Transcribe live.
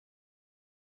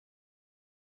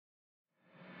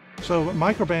So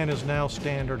Microban is now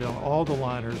standard on all the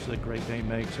liners that Great Dane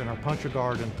makes in our Puncher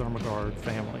Guard and Thermoguard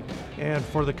family. And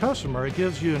for the customer, it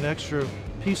gives you an extra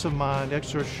peace of mind,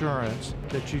 extra assurance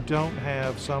that you don't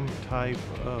have some type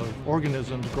of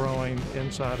organisms growing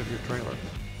inside of your trailer.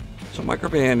 So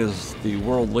Microban is the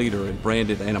world leader in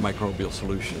branded antimicrobial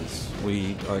solutions.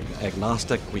 We are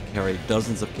agnostic. We carry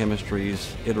dozens of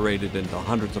chemistries, iterated into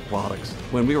hundreds of products.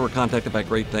 When we were contacted by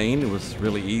Great Dane, it was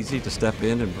really easy to step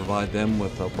in and provide them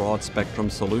with a broad spectrum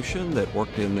solution that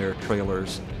worked in their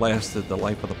trailers, lasted the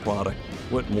life of the product,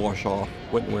 wouldn't wash off,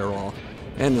 wouldn't wear off,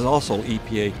 and is also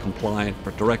EPA compliant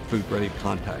for direct food grade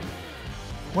contact.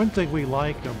 One thing we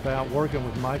like about working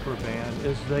with Microban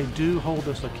is they do hold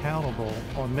us accountable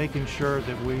on making sure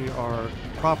that we are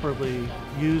properly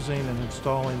using and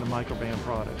installing the Microban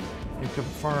product. It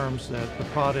confirms that the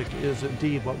product is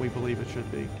indeed what we believe it should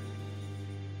be.